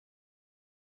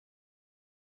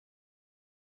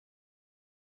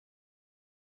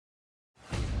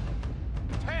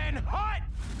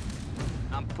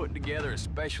I'm putting together a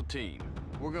special team.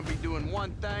 We're gonna be doing one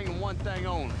thing and one thing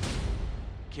only.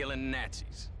 Killing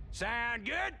Nazis. Sound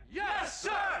good? Yes,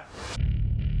 sir!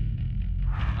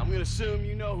 I'm gonna assume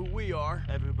you know who we are.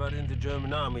 Everybody in the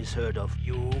German army's heard of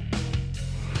you.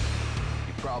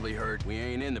 You probably heard we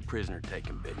ain't in the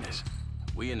prisoner-taking business.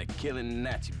 We in the killing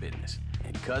Nazi business.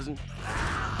 And cousin,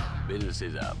 business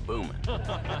is booming.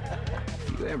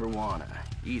 If you ever wanna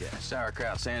eat a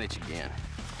sauerkraut sandwich again,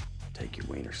 take your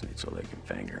wiener schnitzel licking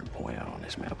finger and point out on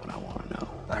this map what I wanna know.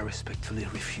 I respectfully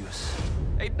refuse.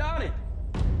 Hey, Donnie!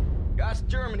 Guy's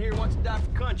German here wants to die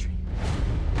for country.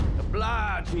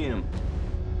 Oblige him.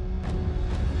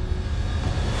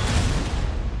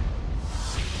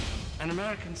 An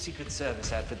American Secret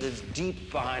Service outfit lives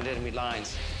deep behind enemy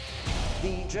lines.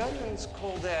 The Germans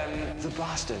call them the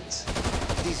Basterds.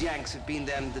 These Yanks have been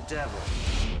them the devil.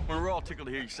 Well, we're all tickled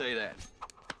to hear you say that.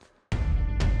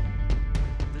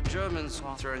 The Germans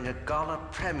are throwing a gala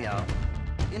premiere.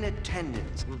 In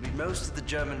attendance will be most of the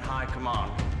German high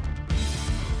command.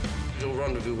 You'll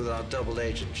rendezvous with our double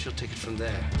agent. She'll take it from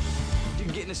there. You're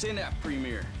getting us in that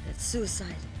premiere. It's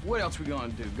suicide. What else we gonna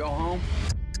do? Go home?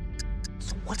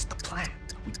 So what's the plan?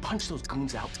 We punch those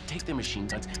goons out, take their machine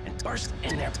guns, and burst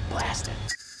in there blasting.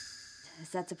 Is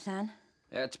that the plan?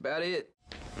 That's about it.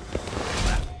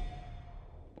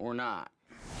 Or not.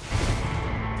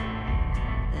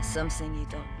 There's something you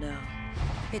don't know.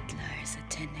 Hitler is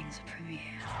attending the premiere.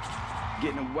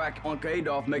 Getting a whack Uncle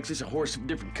Adolf makes us a horse of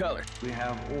different color. We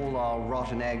have all our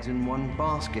rotten eggs in one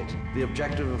basket. The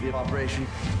objective of the operation,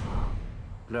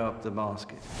 blow up the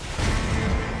basket.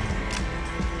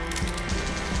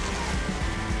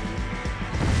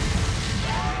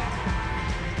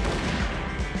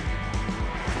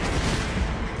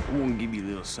 I want to give you a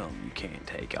little something you can't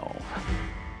take off.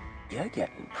 You're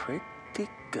getting pretty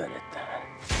good at that.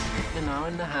 You're now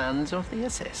in the hands of the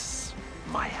SS.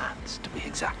 My hands, to be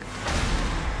exact.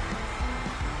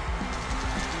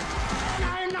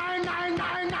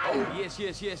 Oh, yes,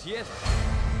 yes, yes, yes.